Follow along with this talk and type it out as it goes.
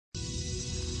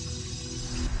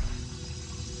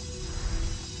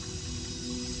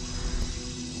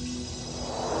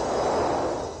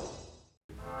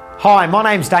Hi, my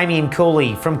name's Damien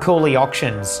Cooley from Cooley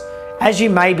Auctions. As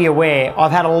you may be aware, I've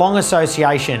had a long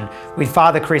association with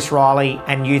Father Chris Riley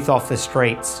and Youth Off the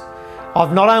Streets.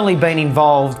 I've not only been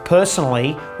involved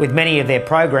personally with many of their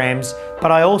programs,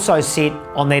 but I also sit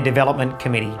on their development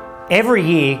committee. Every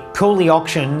year, Cooley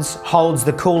Auctions holds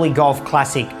the Cooley Golf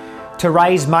Classic to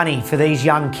raise money for these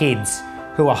young kids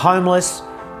who are homeless,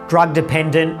 drug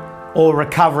dependent, or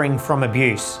recovering from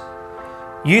abuse.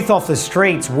 Youth Off the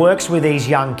Streets works with these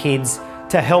young kids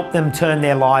to help them turn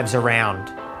their lives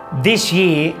around. This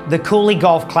year, the Cooley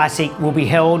Golf Classic will be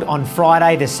held on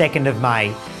Friday the 2nd of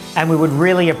May, and we would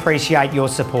really appreciate your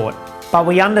support. But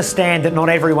we understand that not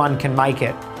everyone can make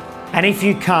it. And if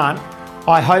you can't,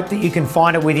 I hope that you can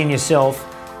find it within yourself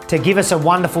to give us a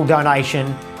wonderful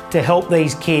donation to help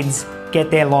these kids get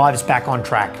their lives back on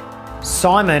track.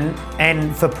 Simon,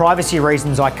 and for privacy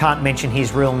reasons I can't mention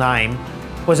his real name,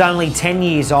 was only 10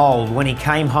 years old when he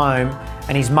came home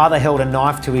and his mother held a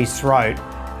knife to his throat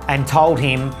and told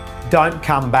him, "Don't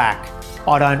come back,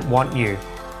 I don't want you."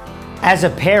 As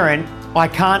a parent, I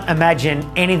can't imagine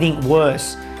anything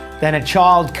worse than a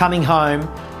child coming home,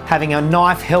 having a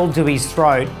knife held to his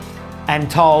throat and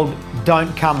told,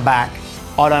 "Don't come back,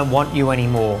 I don't want you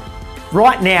anymore."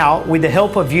 Right now, with the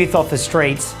help of Youth Off the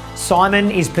Streets, Simon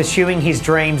is pursuing his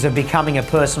dreams of becoming a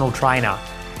personal trainer.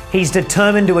 He's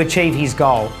determined to achieve his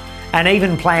goal and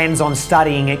even plans on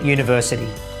studying at university.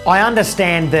 I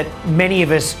understand that many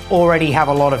of us already have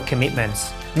a lot of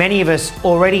commitments. Many of us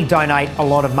already donate a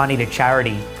lot of money to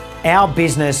charity. Our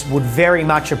business would very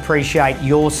much appreciate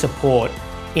your support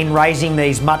in raising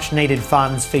these much needed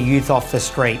funds for Youth Off the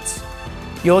Streets.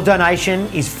 Your donation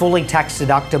is fully tax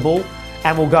deductible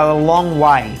and will go a long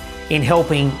way in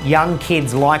helping young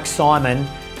kids like Simon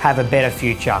have a better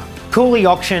future. Cooley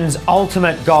Auctions'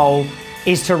 ultimate goal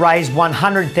is to raise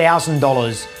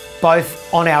 $100,000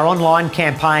 both on our online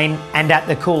campaign and at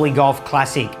the Cooley Golf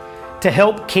Classic to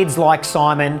help kids like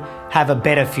Simon have a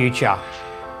better future.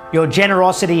 Your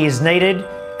generosity is needed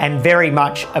and very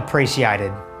much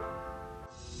appreciated.